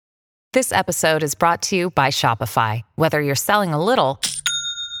This episode is brought to you by Shopify. Whether you're selling a little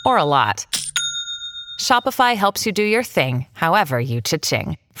or a lot, Shopify helps you do your thing, however you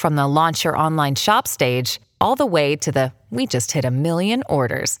cha-ching. From the launch your online shop stage, all the way to the we just hit 1 million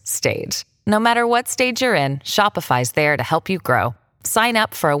orders stage. No matter what stage you're in, Shopify's there to help you grow. Sign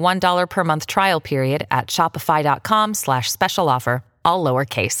up for a $1 per month trial period at shopify.com/special offer, all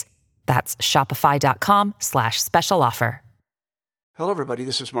lowercase. That's shopify.com/special offer. Hello, everybody.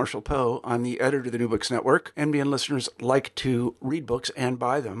 This is Marshall Poe. I'm the editor of the New Books Network. NBN listeners like to read books and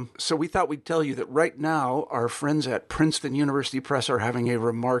buy them. So we thought we'd tell you that right now, our friends at Princeton University Press are having a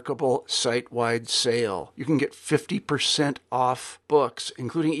remarkable site-wide sale. You can get 50% off books,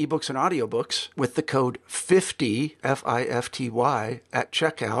 including ebooks and audiobooks, with the code 50, F-I-F-T-Y, at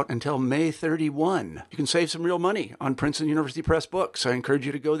checkout until May 31. You can save some real money on Princeton University Press books. I encourage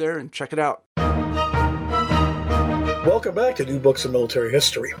you to go there and check it out. Welcome back to New Books in Military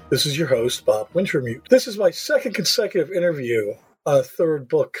History. This is your host, Bob Wintermute. This is my second consecutive interview on a third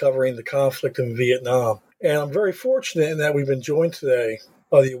book covering the conflict in Vietnam. And I'm very fortunate in that we've been joined today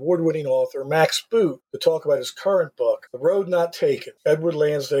by the award-winning author Max Boot to talk about his current book, The Road Not Taken, Edward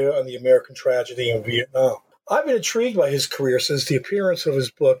Lansdale and the American Tragedy in Vietnam. I've been intrigued by his career since the appearance of his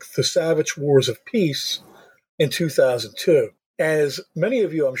book, The Savage Wars of Peace, in 2002. And as many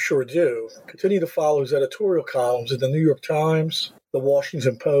of you, I'm sure, do, continue to follow his editorial columns in the New York Times, the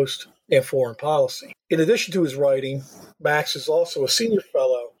Washington Post, and Foreign Policy. In addition to his writing, Max is also a senior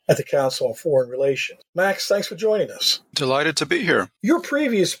fellow at the Council on Foreign Relations. Max, thanks for joining us. Delighted to be here. Your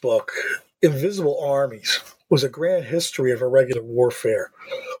previous book, Invisible Armies, was a grand history of irregular warfare,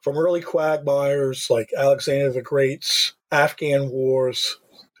 from early quagmires like Alexander the Great's Afghan wars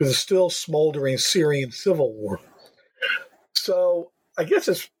to the still smoldering Syrian civil war. So I guess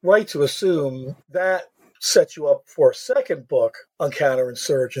it's right to assume that set you up for a second book on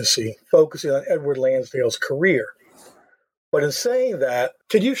counterinsurgency, focusing on Edward Lansdale's career. But in saying that,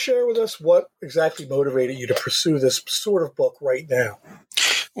 could you share with us what exactly motivated you to pursue this sort of book right now?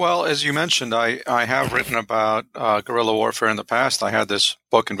 Well, as you mentioned, I have written about guerrilla warfare in the past. I had this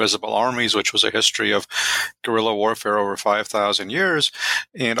book, Invisible Armies, which was a history of guerrilla warfare over 5,000 years.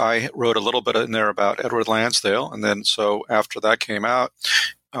 And I wrote a little bit in there about Edward Lansdale. And then so after that came out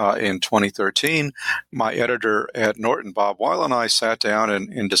in 2013, my editor at Norton, Bob Weil, and I sat down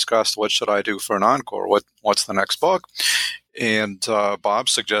and discussed what should I do for an encore, what's the next book. And Bob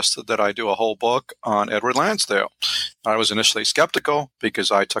suggested that I do a whole book on Edward Lansdale. I was initially skeptical because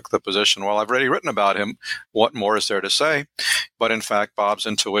I took the position, well, I've already written about him. What more is there to say? But in fact, Bob's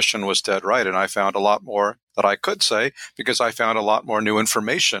intuition was dead right, and I found a lot more that I could say because I found a lot more new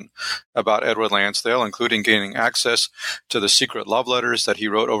information about Edward Lansdale, including gaining access to the secret love letters that he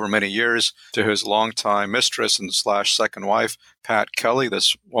wrote over many years to his longtime mistress and / second wife, Pat Kelly,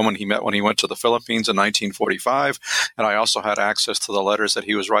 this woman he met when he went to the Philippines in 1945. And I also had access to the letters that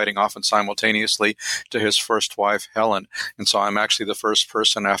he was writing often simultaneously to his first wife, Helen. And so I'm actually the first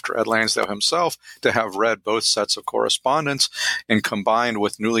person after Ed Lansdale himself to have read both sets of correspondence. And combined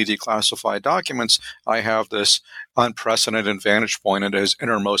with newly declassified documents, I have this unprecedented vantage point into his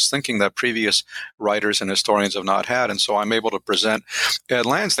innermost thinking that previous writers and historians have not had. And so I'm able to present Ed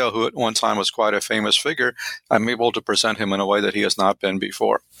Lansdale, who at one time was quite a famous figure, I'm able to present him in a way that he has not been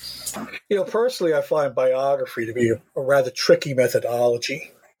before. You know, personally, I find biography to be a rather tricky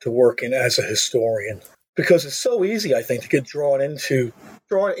methodology to work in as a historian, because it's so easy, I think, to get drawn in too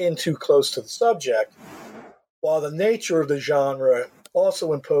close to the subject, while the nature of the genre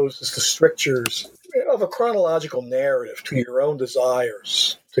also imposes the strictures of a chronological narrative to your own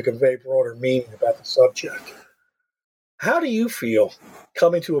desires to convey broader meaning about the subject. How do you feel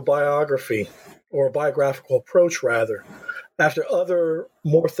coming to a biography, or a biographical approach rather, after other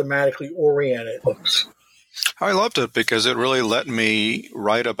more thematically oriented books? I loved it because it really let me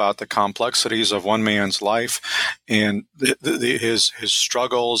write about the complexities of one man's life and his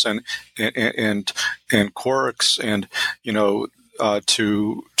struggles and quirks, and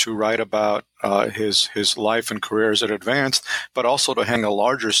to write about his life and career as it advanced, but also to hang a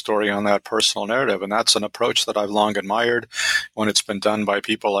larger story on that personal narrative. And that's an approach that I've long admired when it's been done by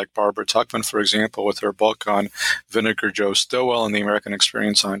people like Barbara Tuchman, for example, with her book on Vinegar Joe Stillwell and the American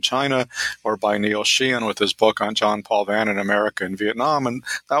Experience on China, or by Neil Sheehan with his book on John Paul Vann and America and Vietnam. And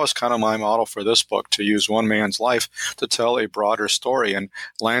that was kind of my model for this book, to use one man's life to tell a broader story. And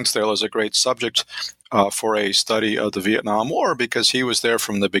Lansdale is a great subject for a study of the Vietnam War because he was there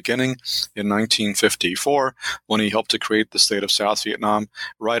from the beginning in 1954 when he helped to create the state of South Vietnam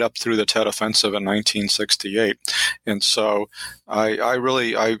right up through the Tet Offensive in 1968. And so I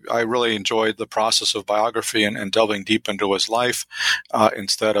really enjoyed the process of biography and delving deep into his life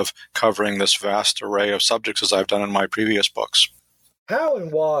instead of covering this vast array of subjects as I've done in my previous books. How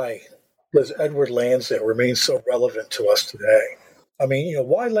and why does Edward Lansdale remain so relevant to us today? I mean,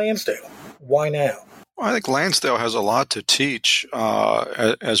 why Lansdale? Why now? Well, I think Lansdale has a lot to teach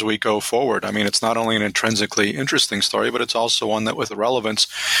as we go forward. I mean, it's not only an intrinsically interesting story, but it's also one that with relevance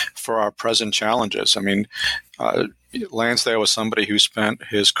for our present challenges. I mean, Lansdale was somebody who spent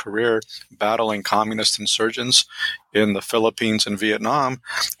his career battling communist insurgents in the Philippines and Vietnam,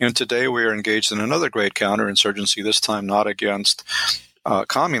 and today we are engaged in another great counterinsurgency, this time not against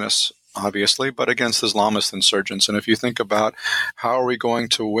communists, obviously, but against Islamist insurgents. And if you think about how are we going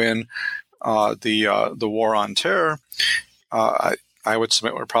to win the war on terror, I would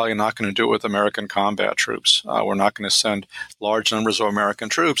submit we're probably not going to do it with American combat troops. We're not going to send large numbers of American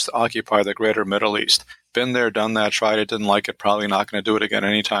troops to occupy the greater Middle East. Been there, done that, tried it, didn't like it, probably not going to do it again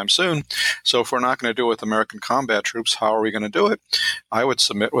anytime soon. So if we're not going to do it with American combat troops, how are we going to do it? I would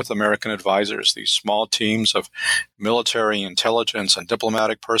submit with American advisors, these small teams of military intelligence and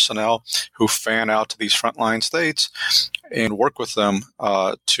diplomatic personnel who fan out to these frontline states and work with them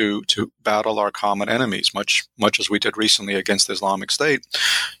to battle our common enemies, much as we did recently against the Islamic State.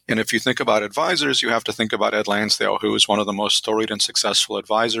 And if you think about advisors, you have to think about Ed Lansdale, who is one of the most storied and successful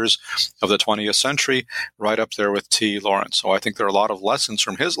advisors of the 20th century, right up there with T. Lawrence. So I think there are a lot of lessons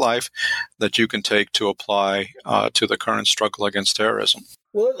from his life that you can take to apply to the current struggle against terrorism.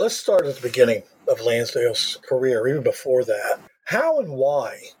 Well, let's start at the beginning of Lansdale's career, even before that. How and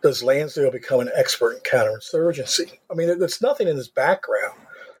why does Lansdale become an expert in counterinsurgency? I mean, there's nothing in his background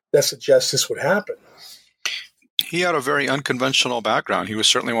that suggests this would happen. He had a very unconventional background. He was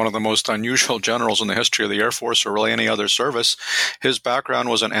certainly one of the most unusual generals in the history of the Air Force or really any other service. His background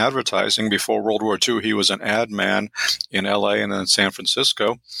was in advertising. Before World War II, he was an ad man in LA and then San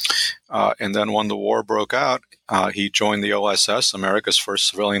Francisco. And then when the war broke out, he joined the OSS, America's first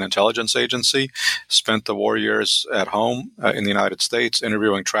civilian intelligence agency, spent the war years at home in the United States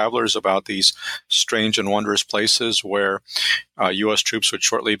interviewing travelers about these strange and wondrous places where U.S. troops would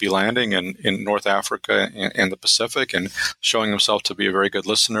shortly be landing in North Africa and the Pacific, and showing himself to be a very good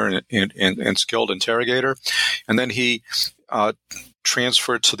listener and skilled interrogator. And then he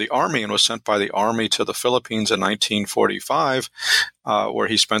transferred to the Army and was sent by the Army to the Philippines in 1945, where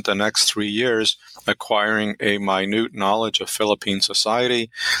he spent the next 3 years acquiring a minute knowledge of Philippine society.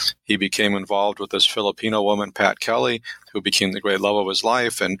 He became involved with this Filipino woman, Pat Kelly, who became the great love of his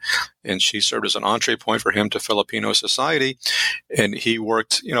life, and she served as an entree point for him to Filipino society. And he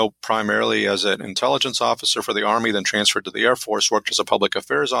worked, primarily as an intelligence officer for the Army, then transferred to the Air Force, worked as a public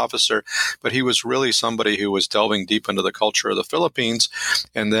affairs officer. But he was really somebody who was delving deep into the culture of the Philippines.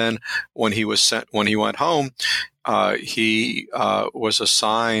 And then when he went home, he was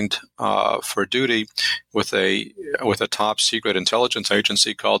assigned for duty with a top secret intelligence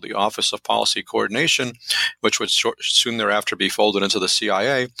agency called the Office of Policy Coordination, which would soon thereafter be folded into the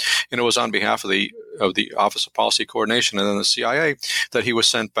CIA. And it was on behalf of the Office of Policy Coordination and then the CIA that he was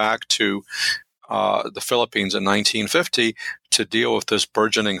sent back to the Philippines in 1950 to deal with this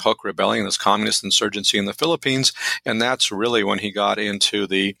burgeoning Huk rebellion, this communist insurgency in the Philippines. And that's really when he got into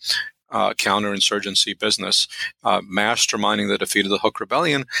the counterinsurgency business, masterminding the defeat of the Huk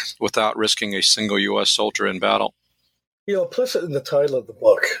Rebellion without risking a single U.S. soldier in battle. Implicit in the title of the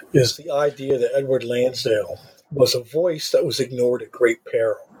book is the idea that Edward Lansdale was a voice that was ignored at great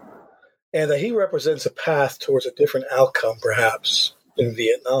peril, and that he represents a path towards a different outcome, perhaps, in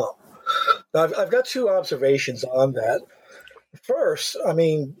Vietnam. Now, I've got two observations on that. First, I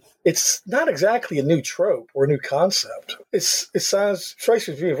mean, it's not exactly a new trope or a new concept. It strikes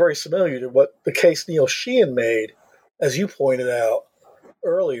me to be very familiar to what the case Neil Sheehan made, as you pointed out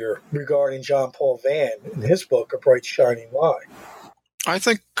earlier, regarding John Paul Vann in his book, A Bright Shining Lie. I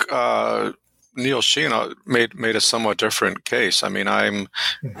think Neil Sheehan made a somewhat different case. I mean, I'm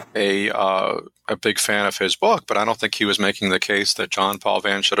a big fan of his book, but I don't think he was making the case that John Paul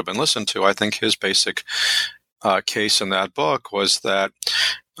Vann should have been listened to. I think his basic case in that book was that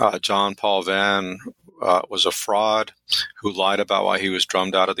John Paul Vann was a fraud who lied about why he was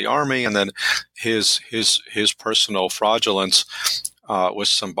drummed out of the Army, and then his personal fraudulence was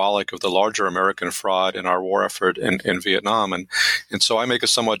symbolic of the larger American fraud in our war effort in Vietnam. And so I make a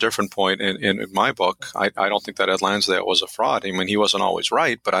somewhat different point in my book. I don't think that Ed Lansdale was a fraud. I mean, he wasn't always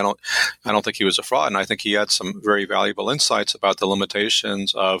right, but I don't think he was a fraud. And I think he had some very valuable insights about the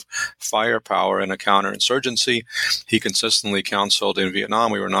limitations of firepower in a counterinsurgency. He consistently counseled in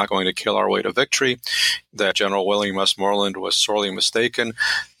Vietnam we were not going to kill our way to victory, that General William Westmoreland was sorely mistaken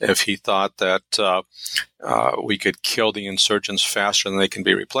if he thought that we could kill the insurgents faster than they can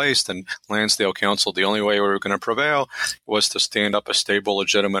be replaced. And Lansdale counseled the only way we were going to prevail was to stand up a stable,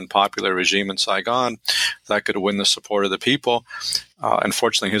 legitimate, popular regime in Saigon that could win the support of the people.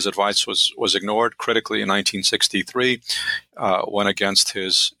 Unfortunately, his advice was ignored critically in 1963. Went against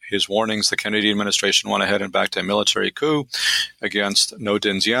his warnings. The Kennedy administration went ahead and backed a military coup against Ngo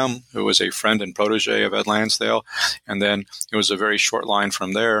Dinh Diem, who was a friend and protege of Ed Lansdale. And then it was a very short line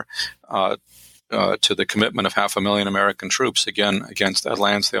from there to the commitment of 500,000 American troops, again, against Ed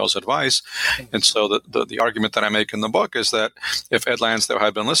Lansdale's advice. And so the argument that I make in the book is that if Ed Lansdale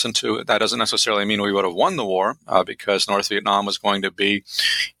had been listened to, that doesn't necessarily mean we would have won the war, because North Vietnam was going to be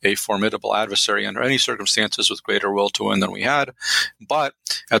a formidable adversary under any circumstances with greater will to win than we had. But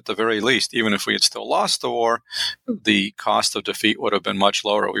at the very least, even if we had still lost the war, the cost of defeat would have been much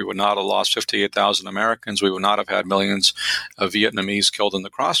lower. We would not have lost 58,000 Americans. We would not have had millions of Vietnamese killed in the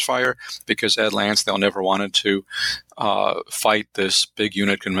crossfire, because Ed Lansdale never wanted to fight this big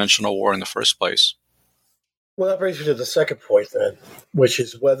unit conventional war in the first place. Well, that brings me to the second point then, which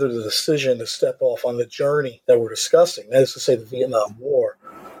is whether the decision to step off on the journey that we're discussing, that is to say the Vietnam War,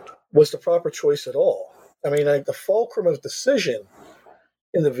 was the proper choice at all. I mean, the fulcrum of decision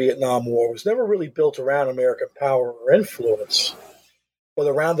in the Vietnam War was never really built around American power or influence, but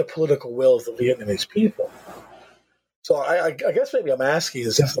around the political will of the Vietnamese people. So I guess maybe I'm asking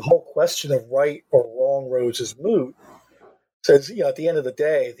is if the whole question of right or wrong roads is moot, since at the end of the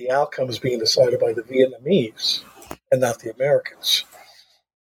day, the outcome is being decided by the Vietnamese and not the Americans.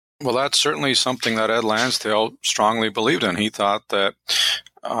 Well, that's certainly something that Ed Lansdale strongly believed in. He thought that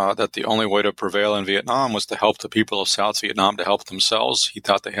the only way to prevail in Vietnam was to help the people of South Vietnam to help themselves. He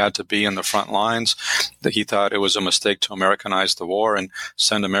thought they had to be in the front lines. That he thought it was a mistake to Americanize the war and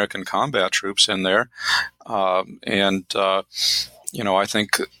send American combat troops in there. I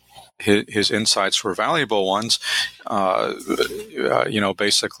think his insights were valuable ones,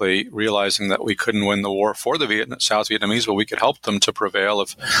 basically realizing that we couldn't win the war for the South Vietnamese, but we could help them to prevail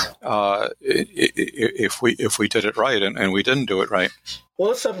if we did it right, and we didn't do it right. Well,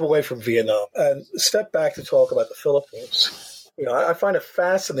 let's step away from Vietnam and step back to talk about the Philippines. I find it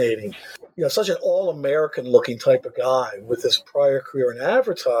fascinating. Such an all-American looking type of guy with this prior career in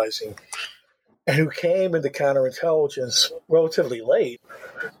advertising, and who came into counterintelligence relatively late,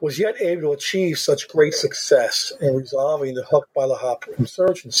 was yet able to achieve such great success in resolving the Huc Balahap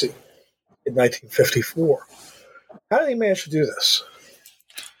insurgency in 1954. How did he manage to do this?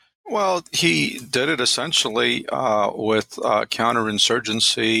 Well, he did it essentially with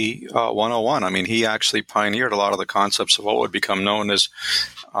counterinsurgency 101. I mean, he actually pioneered a lot of the concepts of what would become known as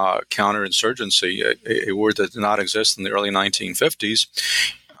counterinsurgency, a word that did not exist in the early 1950s.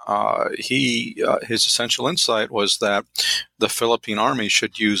 His essential insight was that the Philippine army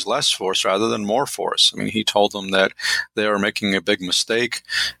should use less force rather than more force. I mean, he told them that they were making a big mistake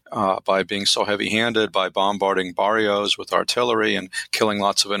by being so heavy-handed, by bombarding barrios with artillery and killing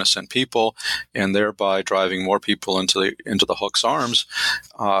lots of innocent people, and thereby driving more people into the Huc's arms.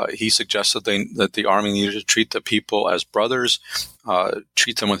 He suggested that the army needed to treat the people as brothers,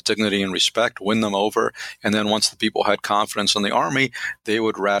 treat them with dignity and respect, win them over, and then once the people had confidence in the army, they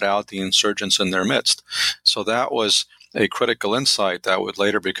would rat out the insurgents in their midst. So that was a critical insight that would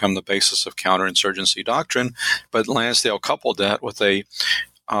later become the basis of counterinsurgency doctrine. But Lansdale coupled that with an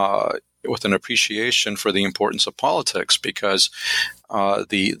appreciation for the importance of politics, because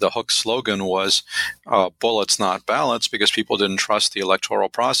the Huc slogan was bullets, not ballots, because people didn't trust the electoral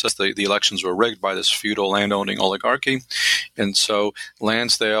process. The elections were rigged by this feudal landowning oligarchy. And so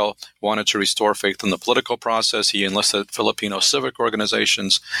Lansdale wanted to restore faith in the political process. He enlisted Filipino civic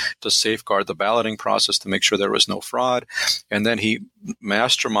organizations to safeguard the balloting process to make sure there was no fraud. And then he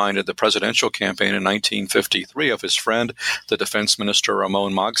masterminded the presidential campaign in 1953 of his friend, the defense minister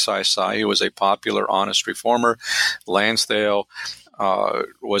Ramon Magsaysay, who was a popular, honest reformer. Lansdale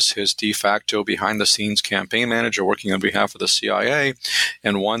was his de facto behind-the-scenes campaign manager working on behalf of the CIA.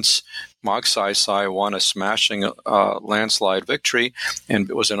 And once Magsaysay won a smashing landslide victory and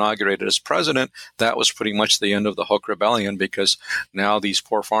was inaugurated as president, that was pretty much the end of the Huk Rebellion, because now these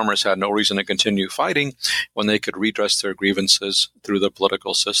poor farmers had no reason to continue fighting when they could redress their grievances through the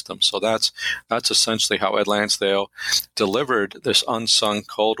political system. So that's essentially how Ed Lansdale delivered this unsung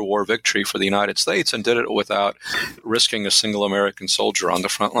Cold War victory for the United States, and did it without risking a single American soldier on the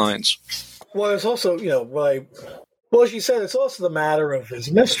front lines. Well, it's also, well, as you said, it's also the matter of his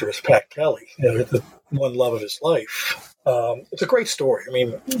mistress, Pat Kelly, the one love of his life. It's a great story. I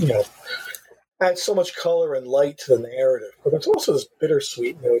mean, adds so much color and light to the narrative, but there's also this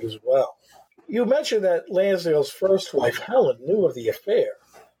bittersweet note as well. You mentioned that Lansdale's first wife, Helen, knew of the affair.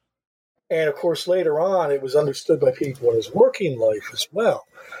 And, of course, later on, it was understood by people in his working life as well.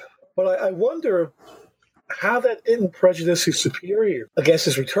 But I wonder how that didn't prejudice his superior against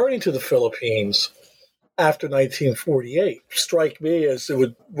his returning to the Philippines after 1948. Strike me as it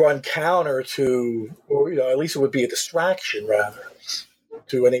would run counter to, or at least it would be a distraction, rather,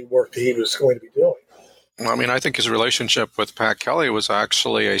 to any work that he was going to be doing. I mean, I think his relationship with Pat Kelly was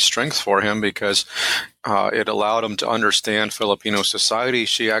actually a strength for him, because it allowed him to understand Filipino society.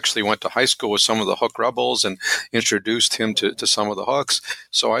 She actually went to high school with some of the Huk rebels and introduced him to some of the Huks.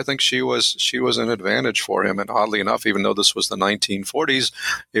 So I think she was an advantage for him. And oddly enough, even though this was the 1940s,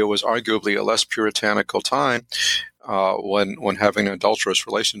 it was arguably a less puritanical time when having an adulterous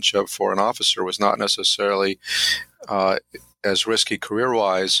relationship for an officer was not necessarily as risky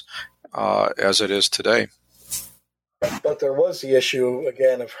career-wise as it is today. But there was the issue,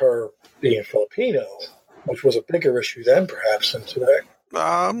 again, of her being Filipino, which was a bigger issue then, perhaps, than today.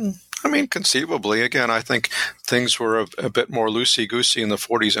 I mean, conceivably. Again, I think things were a bit more loosey-goosey in the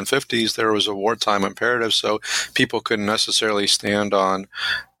 40s and 50s. There was a wartime imperative, so people couldn't necessarily stand on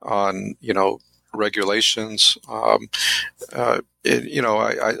regulations. So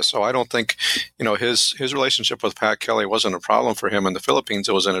I don't think, his relationship with Pat Kelly wasn't a problem for him in the Philippines.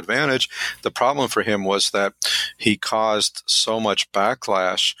 It was an advantage. The problem for him was that he caused so much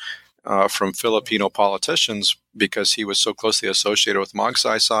backlash from Filipino politicians because he was so closely associated with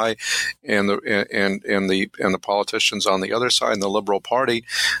Magsaysay and the politicians on the other side, and the Liberal Party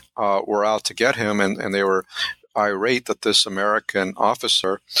were out to get him, and they were irate that this American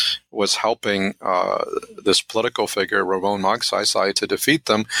officer was helping this political figure, Ramon Magsaysay, to defeat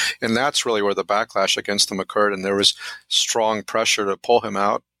them. And that's really where the backlash against him occurred. And there was strong pressure to pull him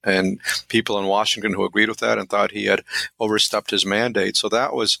out, and people in Washington who agreed with that and thought he had overstepped his mandate. So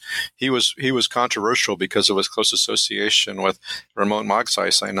he was controversial because of his close association with Ramon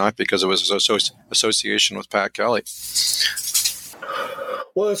Magsaysay, not because of his association with Pat Kelly.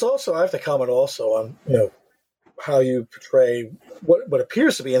 Well, it's also, I have to comment also on, how you portray what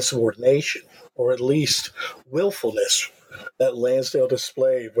appears to be insubordination, or at least willfulness, that Lansdale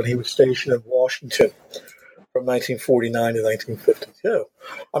displayed when he was stationed in Washington from 1949 to 1952.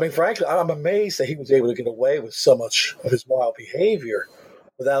 I mean, frankly, I'm amazed that he was able to get away with so much of his wild behavior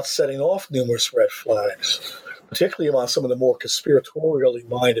without setting off numerous red flags, particularly among some of the more conspiratorially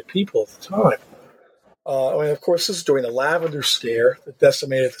minded people at the time. Of course, this is during the Lavender Scare that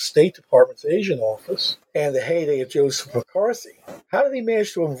decimated the State Department's Asian office and the heyday of Joseph McCarthy. How did he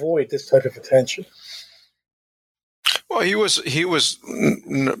manage to avoid this type of attention? Well, he was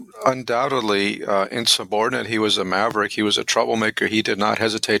undoubtedly insubordinate. He was a maverick. He was a troublemaker. He did not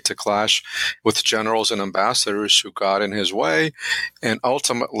hesitate to clash with generals and ambassadors who got in his way, and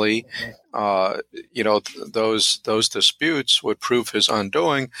ultimately, those disputes would prove his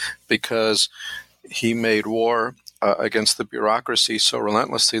undoing, because he made war against the bureaucracy so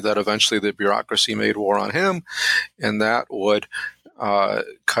relentlessly that eventually the bureaucracy made war on him, and that would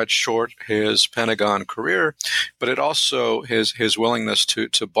cut short his Pentagon career. But it also, his willingness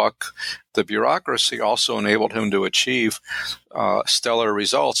to buck the bureaucracy also enabled him to achieve stellar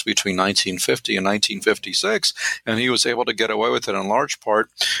results between 1950 and 1956, and he was able to get away with it in large part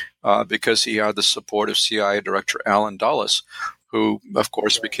because he had the support of CIA Director Allen Dulles, who, of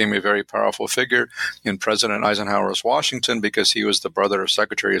course, became a very powerful figure in President Eisenhower's Washington because he was the brother of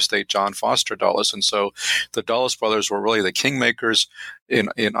Secretary of State John Foster Dulles. And so the Dulles brothers were really the kingmakers in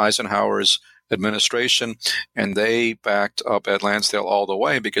Eisenhower's administration, and they backed up Ed Lansdale all the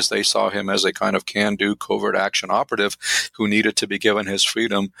way because they saw him as a kind of can-do covert action operative who needed to be given his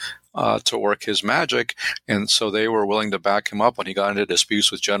freedom to work his magic. And so they were willing to back him up when he got into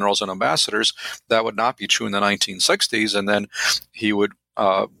disputes with generals and ambassadors. That would not be true in the 1960s, and then he would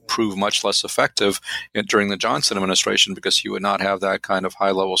prove much less effective during the Johnson administration because he would not have that kind of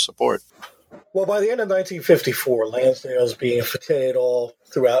high-level support. Well, by the end of 1954, Lansdale is being feted all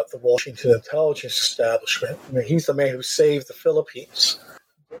throughout the Washington intelligence establishment. I mean, he's the man who saved the Philippines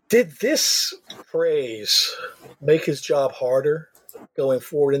Did this phrase make his job harder going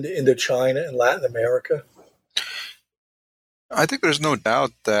forward into Indochina and Latin America? I think there's no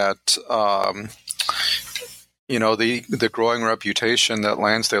doubt that the growing reputation that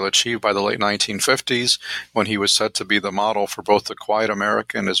Lansdale achieved by the late 1950s, when he was said to be the model for both the quiet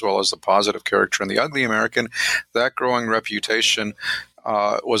American as well as the positive character in the ugly American, that growing reputation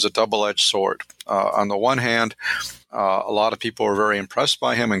was a double-edged sword. On the one hand, a lot of people were very impressed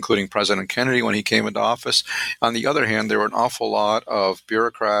by him, including President Kennedy when he came into office. On the other hand, there were an awful lot of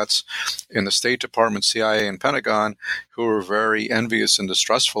bureaucrats in the State Department, CIA, and Pentagon who were very envious and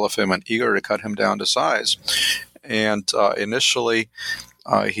distrustful of him and eager to cut him down to size. And initially,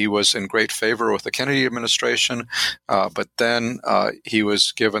 he was in great favor with the Kennedy administration, but then he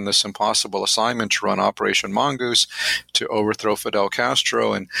was given this impossible assignment to run Operation Mongoose to overthrow Fidel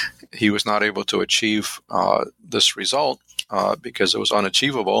Castro, and he was not able to achieve this result because it was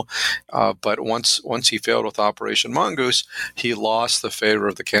unachievable. But once he failed with Operation Mongoose, he lost the favor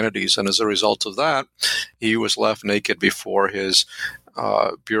of the Kennedys, and as a result of that, he was left naked before his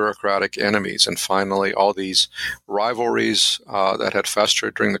bureaucratic enemies. And finally, all these rivalries that had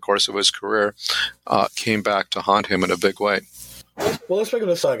festered during the course of his career came back to haunt him in a big way. Well, let's take him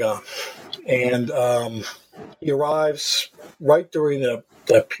to Saigon. And he arrives right during the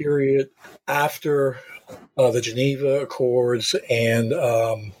period after the Geneva Accords and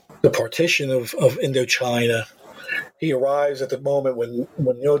the partition of Indochina. He arrives at the moment when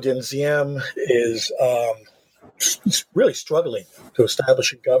Ngo Dinh Diem is really struggling to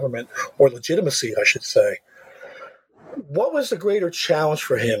establish a government, or legitimacy, I should say. What was the greater challenge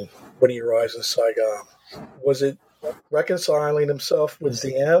for him when he arrives in Saigon? Was it reconciling himself with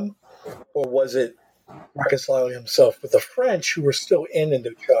Diem, or was it reconciling himself with the French who were still in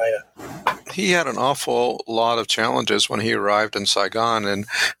Indochina? He had an awful lot of challenges when he arrived in Saigon in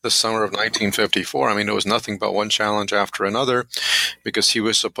the summer of 1954. I mean, it was nothing but one challenge after another, because he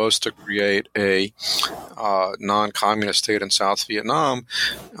was supposed to create a non-communist state in South Vietnam,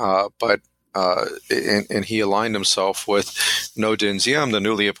 and he aligned himself with Ngo Dinh Diem, the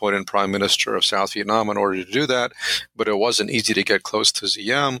newly appointed prime minister of South Vietnam, in order to do that. But it wasn't easy to get close to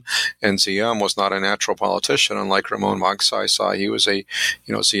Diem, and Diem was not a natural politician. Unlike Ramon Magsaysay,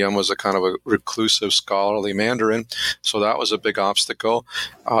 Diem was a kind of a reclusive, scholarly Mandarin, so that was a big obstacle.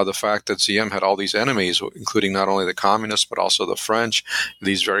 The fact that Diem had all these enemies, including not only the communists but also the French,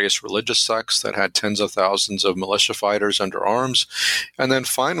 these various religious sects that had tens of thousands of militia fighters under arms, and then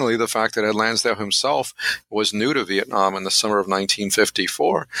finally the fact that Lansdale himself was new to Vietnam in the summer of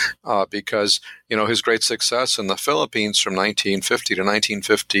 1954 because, his great success in the Philippines from 1950 to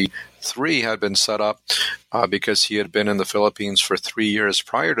 1953 had been set up because he had been in the Philippines for 3 years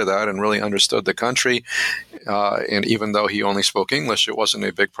prior to that and really understood the country. And even though he only spoke English, it wasn't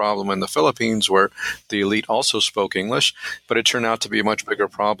a big problem in the Philippines, where the elite also spoke English. But it turned out to be a much bigger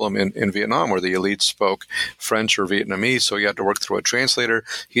problem in Vietnam, where the elite spoke French or Vietnamese, so he had to work through a translator.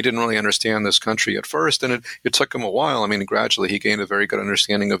 He didn't really understand this country at first, and it took him a while. I mean, gradually he gained a very good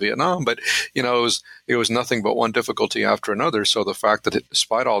understanding of Vietnam, but it was nothing but one difficulty after another. So the fact that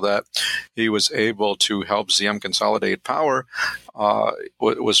despite all that, he was able to help Diem consolidate power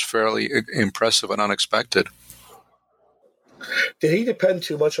was fairly impressive and unexpected. Did he depend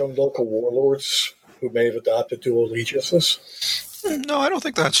too much on local warlords who may have adopted dual allegiances? No, I don't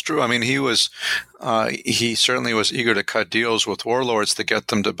think that's true. I mean, he certainly was eager to cut deals with warlords to get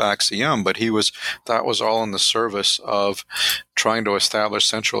them to back Diem, but that was all in the service of trying to establish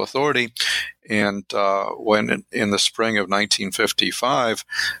central authority. And when in the spring of 1955,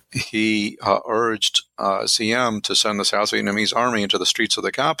 he urged Diem to send the South Vietnamese army into the streets of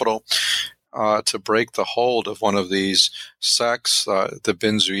the capital to break the hold of one of these sects, the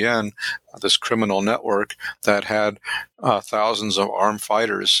Binh Duyen, this criminal network that had thousands of armed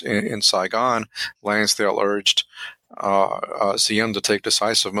fighters in Saigon. Lansdale urged Diem to take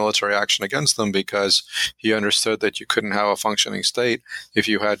decisive military action against them because he understood that you couldn't have a functioning state if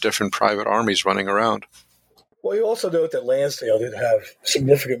you had different private armies running around. Well, you also note that Lansdale did have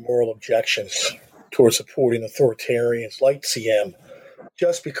significant moral objections towards supporting authoritarians like Diem,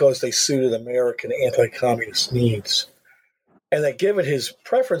 just because they suited American anti-communist needs. And that given his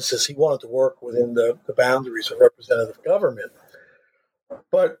preferences, he wanted to work within the boundaries of representative government.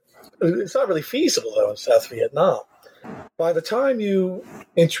 But it's not really feasible, though, in South Vietnam. By the time you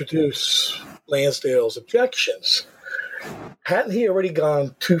introduce Lansdale's objections, hadn't he already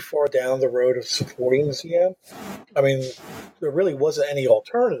gone too far down the road of supporting Diem? I mean, there really wasn't any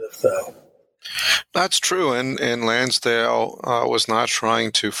alternative, though. That's true, and Lansdale was not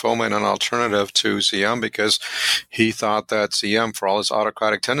trying to foment an alternative to Ziem because he thought that Ziem, for all his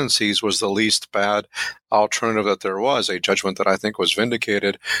autocratic tendencies, was the least bad alternative that there was, a judgment that I think was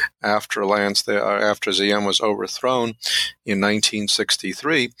vindicated after Ziem was overthrown in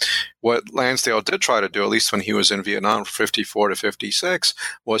 1963. What Lansdale did try to do, at least when he was in Vietnam from 54 to 56,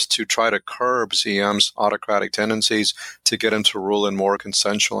 was to try to curb Ziem's autocratic tendencies, to get him to rule in more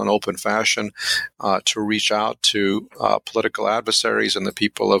consensual and open fashion, to reach out to political adversaries and the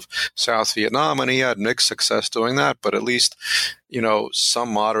people of South Vietnam. And he had mixed success doing that, but at least, some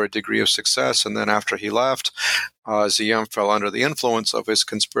moderate degree of success. And then after he left, Ziem fell under the influence of his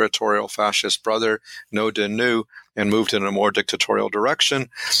conspiratorial fascist brother, Ngo Dinh Nhu, and moved in a more dictatorial direction.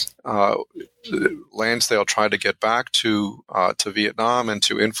 Lansdale tried to get back to Vietnam and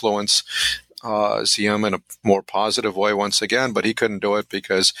to influence Ziem in a more positive way once again, but he couldn't do it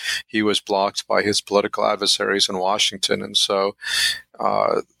because he was blocked by his political adversaries in Washington. And so,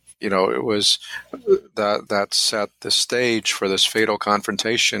 it was that set the stage for this fatal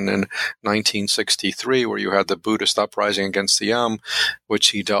confrontation in 1963, where you had the Buddhist uprising against Ziem, which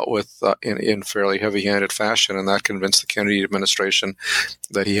he dealt with in fairly heavy-handed fashion, and that convinced the Kennedy administration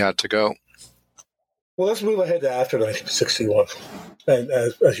that he had to go. Well, let's move ahead to after 1961. And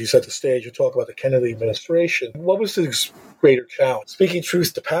as you set the stage, you talk about the Kennedy administration. What was the greater challenge? Speaking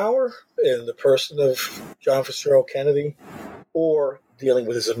truth to power in the person of John Fitzgerald Kennedy, or dealing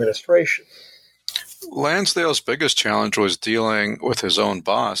with his administration? Lansdale's biggest challenge was dealing with his own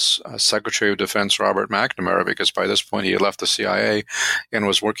boss, Secretary of Defense Robert McNamara, because by this point he had left the CIA and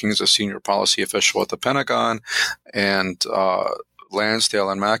was working as a senior policy official at the Pentagon. And Lansdale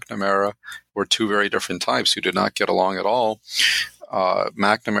and McNamara were two very different types who did not get along at all.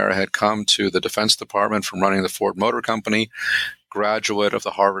 McNamara had come to the Defense Department from running the Ford Motor Company, graduate of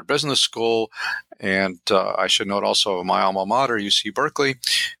the Harvard Business School, and I should note also my alma mater, UC Berkeley.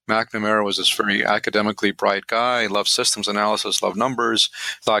 McNamara was this very academically bright guy, loved systems analysis, loved numbers,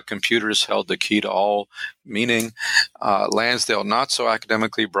 thought computers held the key to all meaning. Lansdale, not so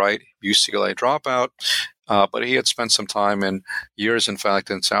academically bright, UCLA dropout, but he had spent some time years, in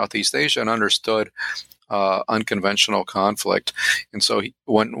fact, in Southeast Asia and understood unconventional conflict. And so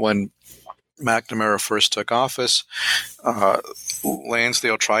when McNamara first took office,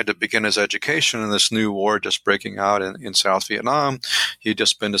 Lansdale tried to begin his education in this new war just breaking out in South Vietnam. He'd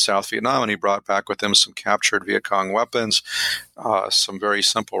just been to South Vietnam, and he brought back with him some captured Viet Cong weapons, some very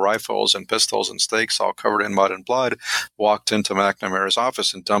simple rifles and pistols and stakes all covered in mud and blood, walked into McNamara's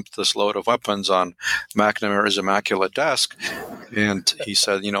office and dumped this load of weapons on McNamara's immaculate desk. And he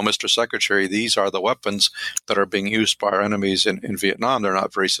said, Mr. Secretary, these are the weapons that are being used by our enemies in Vietnam. They're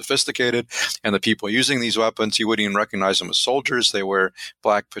not very sophisticated. And the people using these weapons, you wouldn't even recognize them as soldiers. They wear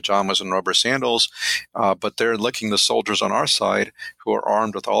black pajamas and rubber sandals. But they're licking the soldiers on our side who are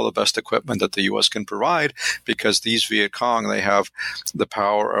armed with all the best equipment that the U.S. can provide, because these Viet Cong, they have the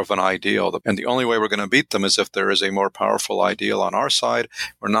power of an ideal. And the only way we're going to beat them is if there is a more powerful ideal on our side.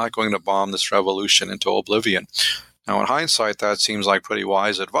 We're not going to bomb this revolution into oblivion. Now, in hindsight, that seems like pretty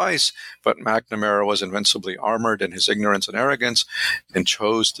wise advice, but McNamara was invincibly armored in his ignorance and arrogance and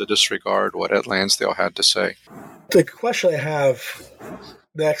chose to disregard what Ed Lansdale had to say. The question I have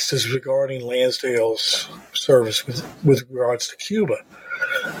next is regarding Lansdale's service with regards to Cuba.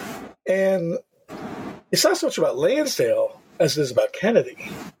 And it's not so much about Lansdale as it is about Kennedy.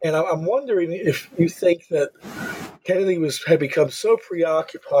 And I'm wondering if you think that Kennedy had become so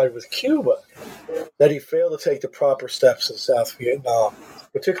preoccupied with Cuba that he failed to take the proper steps in South Vietnam,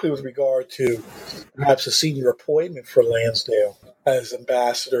 particularly with regard to perhaps a senior appointment for Lansdale as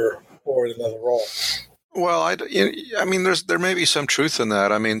ambassador or in another role. Well, there may be some truth in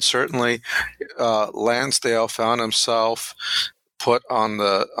that. I mean, certainly Lansdale found himself put on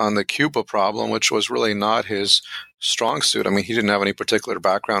the Cuba problem, which was really not his strong suit. I mean, he didn't have any particular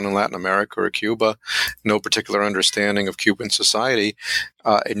background in Latin America or Cuba, no particular understanding of Cuban society,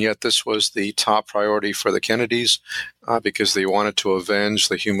 and yet this was the top priority for the Kennedys because they wanted to avenge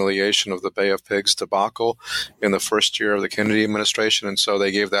the humiliation of the Bay of Pigs debacle in the first year of the Kennedy administration, and so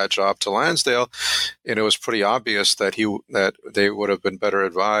they gave that job to Lansdale, and it was pretty obvious that they would have been better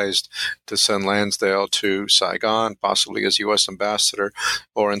advised to send Lansdale to Saigon, possibly as U.S. ambassador,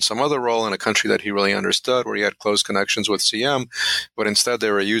 or in some other role in a country that he really understood, where he had close connections with Ziem, but instead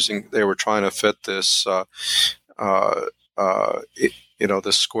they were trying to fit this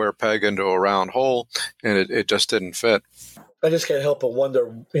this square peg into a round hole, and it just didn't fit. I just can't help but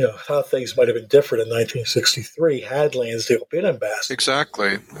wonder, how things might have been different in 1963 had Lansdale been ambassador.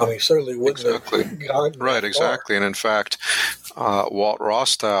 Exactly. I mean, certainly wouldn't have gone right, exactly. And in fact, Walt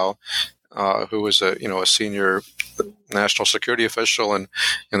Rostow who was a senior national security official in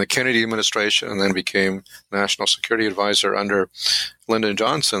the Kennedy administration, and then became national security advisor under Lyndon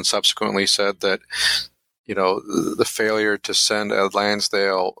Johnson, subsequently said that the failure to send Ed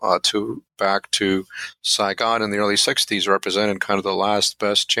Lansdale back to Saigon in the early 60s represented kind of the last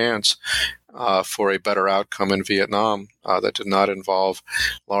best chance for a better outcome in Vietnam that did not involve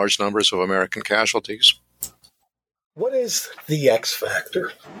large numbers of American casualties. What is the X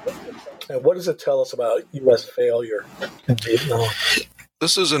factor? And what does it tell us about U.S. failure in Vietnam?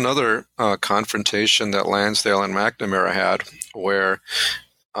 This is another confrontation that Lansdale and McNamara had, where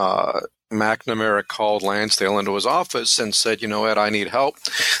McNamara called Lansdale into his office and said, Ed, I need help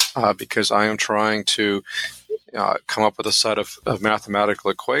because I am trying to come up with a set of mathematical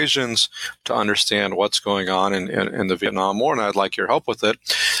equations to understand what's going on in the Vietnam War, and I'd like your help with it.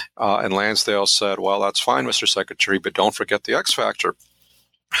 And Lansdale said, well, that's fine, Mr. Secretary, but don't forget the X factor.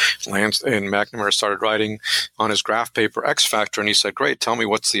 And McNamara started writing on his graph paper X factor, and he said, great, tell me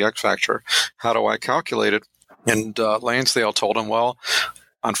what's the X factor. How do I calculate it? And Lansdale told him, well,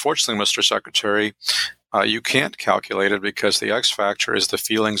 unfortunately, Mr. Secretary, you can't calculate it because the X factor is the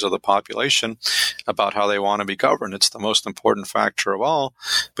feelings of the population about how they want to be governed. It's the most important factor of all,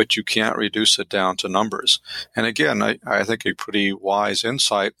 but you can't reduce it down to numbers. And again, I think a pretty wise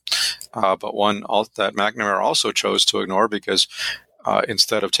insight, but one that McNamara also chose to ignore because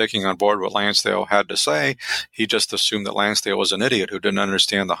instead of taking on board what Lansdale had to say, he just assumed that Lansdale was an idiot who didn't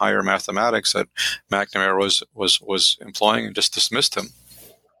understand the higher mathematics that McNamara was employing and just dismissed him.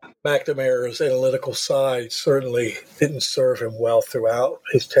 McNamara's analytical side certainly didn't serve him well throughout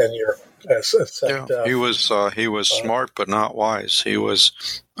his tenure. He was smart but not wise. He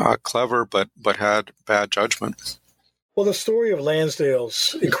was clever but had bad judgment. Well, the story of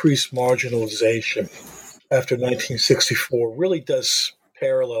Lansdale's increased marginalization after 1964 really does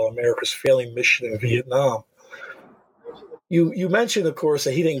parallel America's failing mission in Vietnam. You mentioned, of course,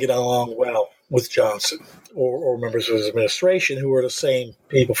 that he didn't get along well with Johnson or members of his administration who were the same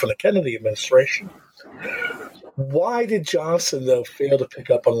people from the Kennedy administration. Why did Johnson, though, fail to pick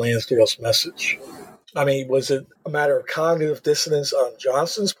up on Lansdale's message? I mean, was it a matter of cognitive dissonance on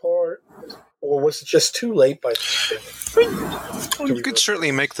Johnson's part, or was it just too late by this point? Well, you could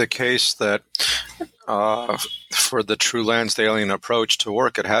certainly make the case that for the true Lansdalean approach to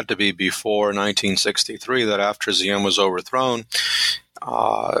work, it had to be before 1963, that after Diem was overthrown,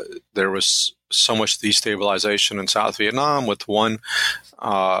 there was so much destabilization in South Vietnam with one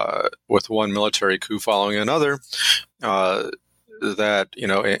military coup following another, that,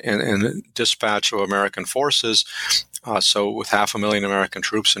 in dispatch of American forces, so with 500,000 American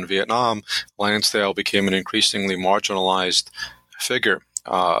troops in Vietnam, Lansdale became an increasingly marginalized figure.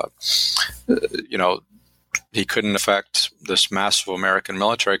 He couldn't affect this massive American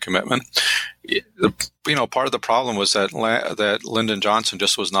military commitment. Part of the problem was that Lyndon Johnson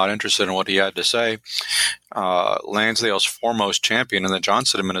just was not interested in what he had to say. Lansdale's foremost champion in the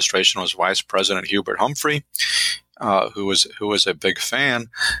Johnson administration was Vice President Hubert Humphrey, who was a big fan,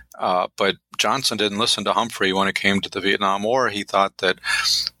 but Johnson didn't listen to Humphrey when it came to the Vietnam War. He thought that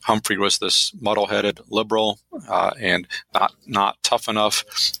Humphrey was this muddle-headed liberal and not tough enough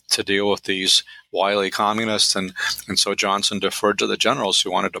to deal with these wily communists, and so Johnson deferred to the generals who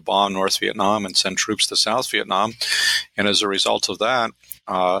wanted to bomb North Vietnam and send troops to South Vietnam, and as a result of that,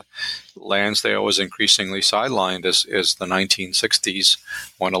 Lansdale was increasingly sidelined as the 1960s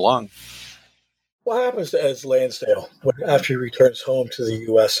went along. What happens to Ed Lansdale after he returns home to the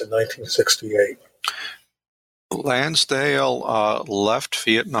U.S. in 1968? Lansdale left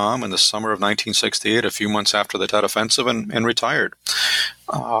Vietnam in the summer of 1968, a few months after the Tet Offensive, and retired.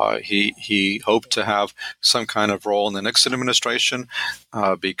 He hoped to have some kind of role in the Nixon administration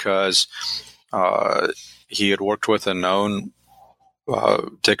because he had worked with and known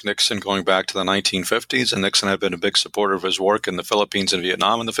Dick Nixon going back to the 1950s, and Nixon had been a big supporter of his work in the Philippines and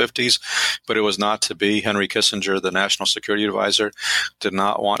Vietnam in the 50s, but it was not to be. Henry Kissinger, the national security advisor, did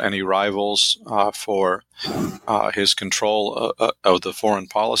not want any rivals for his control of the foreign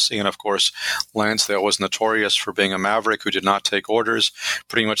policy, and of course, Lansdale was notorious for being a maverick who did not take orders,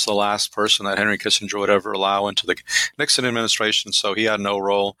 pretty much the last person that Henry Kissinger would ever allow into the Nixon administration, so he had no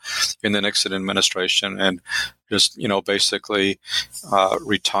role in the Nixon administration, and just, basically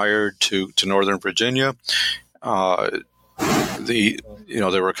retired to Northern Virginia.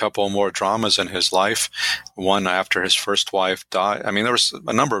 there were a couple more dramas in his life. One after his first wife died. I mean, there was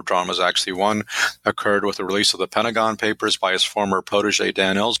a number of dramas, actually. One occurred with the release of the Pentagon Papers by his former protege,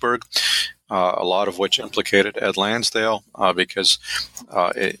 Dan Ellsberg, a lot of which implicated Ed Lansdale, because,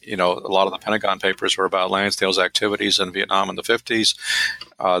 a lot of the Pentagon Papers were about Lansdale's activities in Vietnam in the 50s,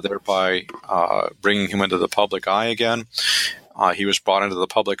 thereby bringing him into the public eye again. He was brought into the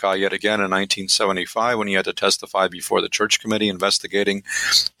public eye yet again in 1975 when he had to testify before the Church Committee investigating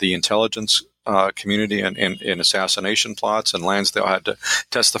the intelligence community in assassination plots, and Lansdale had to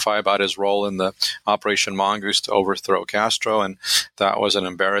testify about his role in the Operation Mongoose to overthrow Castro, and that was an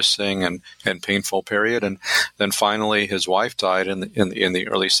embarrassing and painful period. And then finally, his wife died in the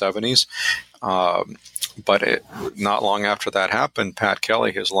early 70s. But not long after that happened, Pat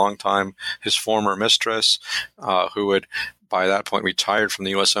Kelly, his former mistress, who had by that point retired from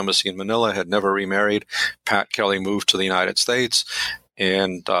the U.S. Embassy in Manila, had never remarried. Pat Kelly moved to the United States,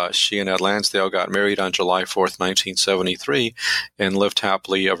 and she and Ed Lansdale got married on July 4th, 1973, and lived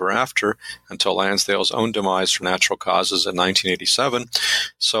happily ever after until Lansdale's own demise from natural causes in 1987.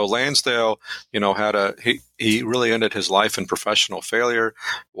 So Lansdale, he really ended his life in professional failure,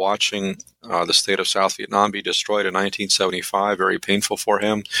 watching the state of South Vietnam be destroyed in 1975, very painful for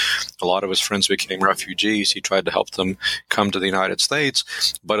him. A lot of his friends became refugees. He tried to help them come to the United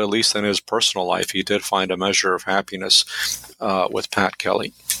States, but at least in his personal life, he did find a measure of happiness with Pat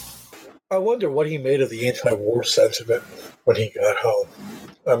Kelly. I wonder what he made of the anti-war sentiment when he got home.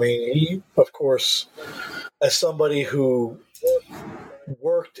 I mean, he, of course, as somebody who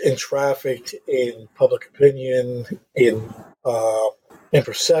worked and trafficked in public opinion, in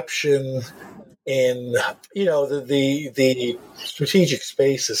perception, in the strategic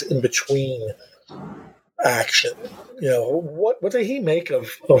spaces in between action. What did he make of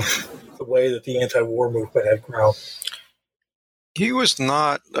the way that the anti-war movement had grown? He was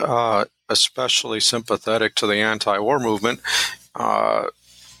not especially sympathetic to the anti-war movement.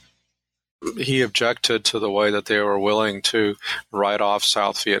 He objected to the way that they were willing to write off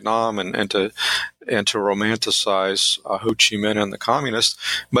South Vietnam and to romanticize Ho Chi Minh and the communists.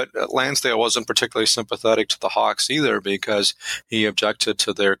 But Lansdale wasn't particularly sympathetic to the Hawks either, because he objected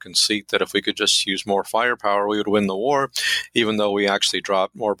to their conceit that if we could just use more firepower, we would win the war, even though we actually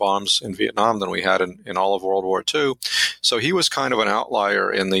dropped more bombs in Vietnam than we had in all of World War II. So he was kind of an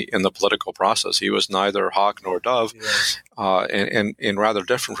outlier in the political process. He was neither hawk nor dove, and rather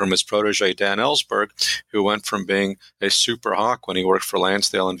different from his protege Dan Ellsberg, who went from being a super hawk when he worked for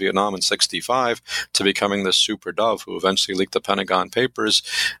Lansdale in Vietnam in '65 to becoming the super dove who eventually leaked the Pentagon Papers.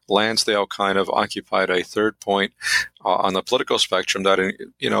 Lansdale kind of occupied a third point on the political spectrum that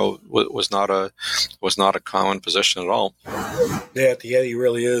was not a common position at all. Yeah, at the end, he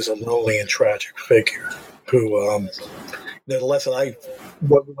really is a lonely and tragic figure who. The lesson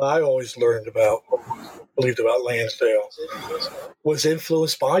what I always believed about Lansdale was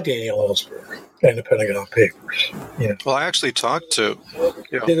influenced by Daniel Ellsberg and the Pentagon Papers. Well, I actually talked to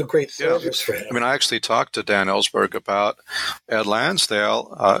did a great service for him. I mean, I actually talked to Dan Ellsberg about Ed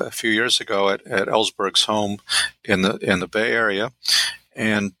Lansdale a few years ago at Ellsberg's home in the Bay Area.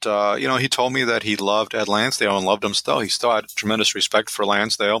 And, he told me that he loved Ed Lansdale and loved him still. He still had tremendous respect for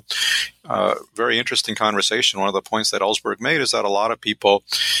Lansdale. Very interesting conversation. One of the points that Ellsberg made is that a lot of people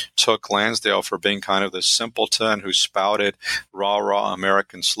took Lansdale for being kind of this simpleton who spouted rah-rah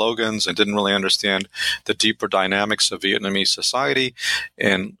American slogans and didn't really understand the deeper dynamics of Vietnamese society.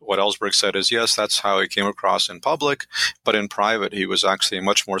 And what Ellsberg said is, yes, that's how he came across in public, but in private, he was actually a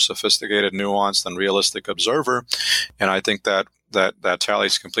much more sophisticated, nuanced, and realistic observer. And I think that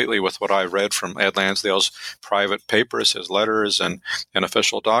tallies completely with what I read from Ed Lansdale's private papers, his letters, and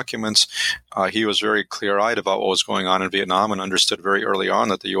official documents. He was very clear-eyed about what was going on in Vietnam and understood very early on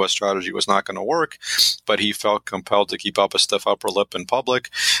that the U.S. strategy was not going to work, but he felt compelled to keep up a stiff upper lip in public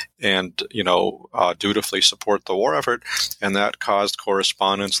and, dutifully support the war effort. And that caused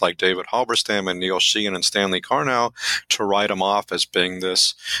correspondents like David Halberstam and Neil Sheehan and Stanley Carnow to write him off as being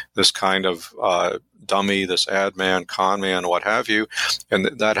this kind of dummy, this ad man, con man, what have you, and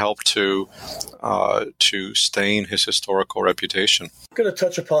that helped to stain his historical reputation. I'm going to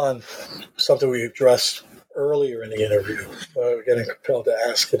touch upon something we addressed earlier in the interview. We're getting compelled to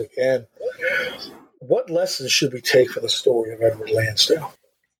ask it again. What lessons should we take from the story of Edward Lansdale?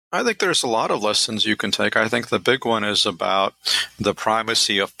 I think there's a lot of lessons you can take. I think the big one is about the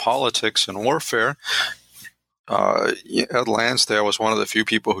primacy of politics and warfare. Ed Lansdale was one of the few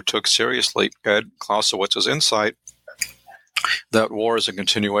people who took seriously Ed Clausewitz's insight that war is a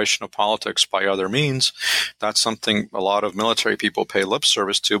continuation of politics by other means. That's something a lot of military people pay lip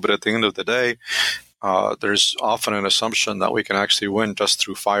service to, but at the end of the day, there's often an assumption that we can actually win just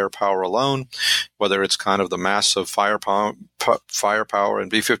through firepower alone, whether it's kind of the massive firepower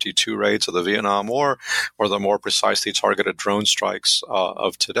and B-52 raids of the Vietnam War or the more precisely targeted drone strikes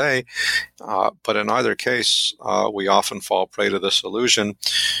of today. But in either case, we often fall prey to this illusion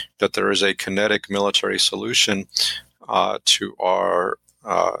that there is a kinetic military solution to our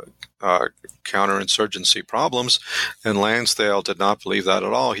counterinsurgency problems, and Lansdale did not believe that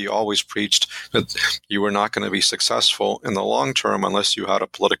at all. He always preached that you were not going to be successful in the long term unless you had a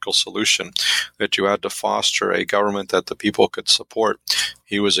political solution, that you had to foster a government that the people could support.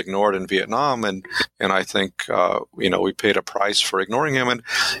 He was ignored in Vietnam, and I think we paid a price for ignoring him, and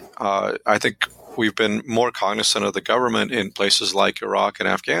I think we've been more cognizant of the government in places like Iraq and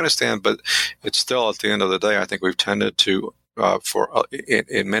Afghanistan, but it's still, at the end of the day, I think we've tended to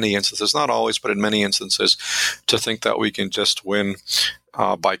in many instances, not always, but in many instances, to think that we can just win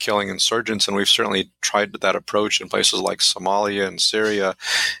by killing insurgents. And we've certainly tried that approach in places like Somalia and Syria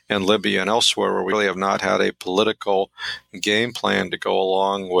and Libya and elsewhere, where we really have not had a political game plan to go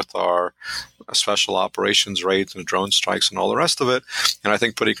along with our special operations raids and drone strikes and all the rest of it. And I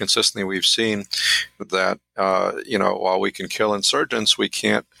think pretty consistently we've seen that, while we can kill insurgents, we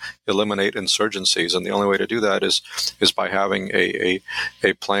can't eliminate insurgencies. And the only way to do that is by having a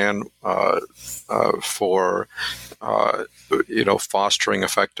plan for fostering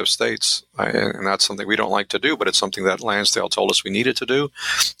effective states. And that's something we don't like to do, but it's something that Lansdale told us we needed to do.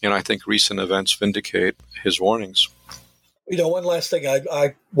 And I think recent events vindicate his warnings. One last thing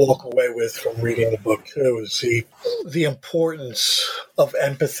I walk away with from reading the book, too, is the importance of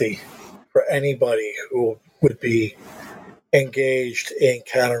empathy for anybody who would be engaged in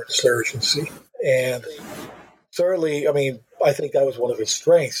counterinsurgency. And certainly, I think that was one of his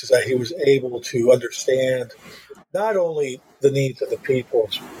strengths, is that he was able to understand not only the needs of the people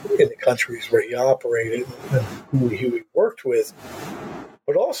in the countries where he operated and who he worked with,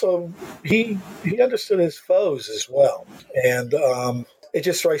 but also he understood his foes as well. And it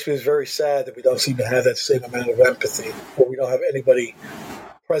just strikes me as very sad that we don't seem to have that same amount of empathy, or we don't have anybody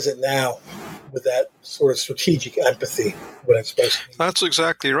present now with that sort of strategic empathy when it's supposed to be. That's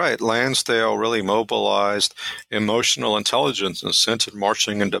exactly right. Lansdale really mobilized emotional intelligence and sent it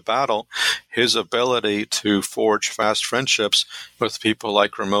marching into battle. His ability to forge fast friendships with people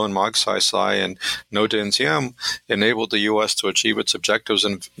like Ramon Magsaysay and Ngo Dinh Diem enabled the U.S. to achieve its objectives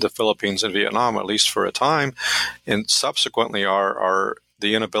in the Philippines and Vietnam, at least for a time, and subsequently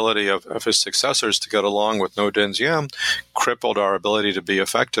the inability of his successors to get along with Ngo Dinh Diem crippled our ability to be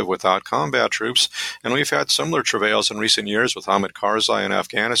effective without combat troops. And we've had similar travails in recent years with Hamid Karzai in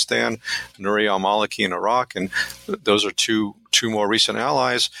Afghanistan, Nouri al-Maliki in Iraq, and those are two more recent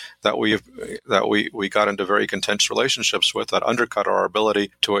allies that we got into very contentious relationships with that undercut our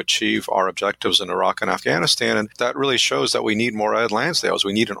ability to achieve our objectives in Iraq and Afghanistan. And that really shows that we need more Ed Lansdales.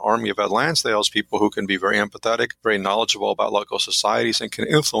 We need an army of Ed Lansdales, people who can be very empathetic, very knowledgeable about local societies, and can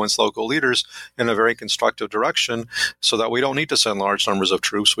influence local leaders in a very constructive direction, so that we don't need to send large numbers of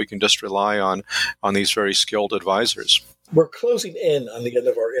troops. We can just rely on these very skilled advisors. We're closing in on the end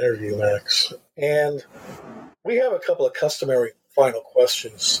of our interview, Max, and we have a couple of customary final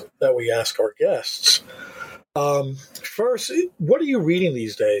questions that we ask our guests. First, what are you reading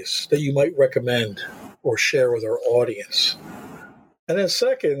these days that you might recommend or share with our audience? And then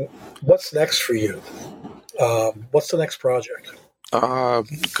second, what's next for you? What's the next project?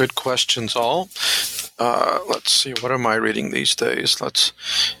 Good questions all. Let's see, what am I reading these days? Let's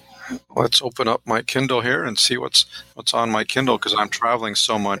open up my Kindle here and see what's on my Kindle, because I'm traveling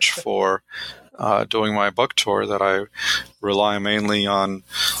so much for doing my book tour that I rely mainly on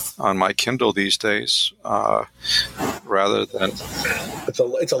my Kindle these days, rather than it's a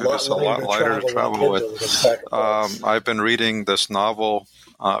lot lighter to travel with. I've been reading this novel,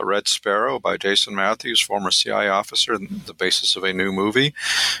 Red Sparrow by Jason Matthews, former CIA officer, the basis of a new movie.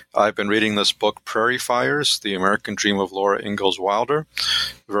 I've been reading this book, Prairie Fires, The American Dream of Laura Ingalls Wilder.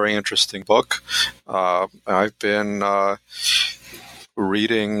 Very interesting book. I've been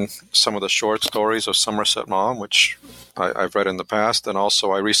reading some of the short stories of Somerset Maugham, which I've read in the past, and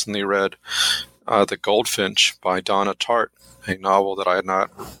also I recently read The Goldfinch by Donna Tartt, a novel that I had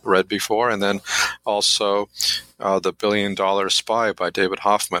not read before, and then also The $1 Billion Spy by David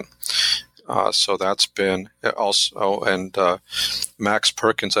Hoffman. So that's been also, and Max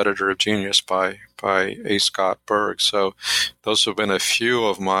Perkins, Editor of Genius by A. Scott Berg. So those have been a few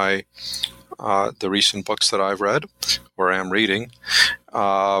of my the recent books that I've read or am reading.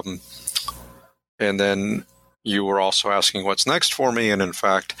 And then you were also asking what's next for me. And in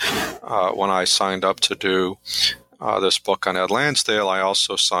fact, when I signed up to do this book on Ed Lansdale, I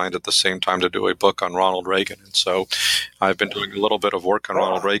also signed at the same time to do a book on Ronald Reagan. And so I've been doing a little bit of work on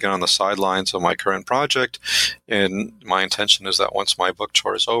Ronald Reagan on the sidelines of my current project. And my intention is that once my book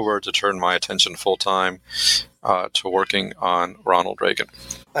tour is over, to turn my attention full-time to working on Ronald Reagan.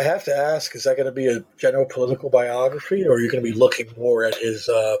 I have to ask, is that going to be a general political biography, or are you going to be looking more at his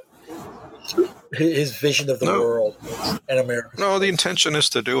vision of the world and America? No, the intention is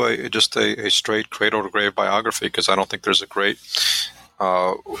to do just a straight cradle-to-grave biography, because I don't think there's a great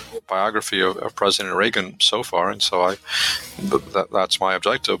biography of President Reagan so far, and so that's my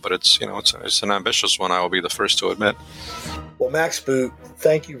objective. But it's an ambitious one, I will be the first to admit. Well, Max Boot,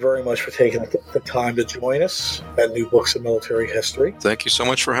 thank you very much for taking the time to join us at New Books in Military History. Thank you so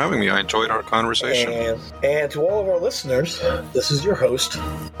much for having me. I enjoyed our conversation. And to all of our listeners, this is your host,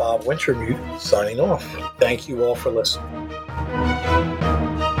 Bob Wintermute, signing off. Thank you all for listening.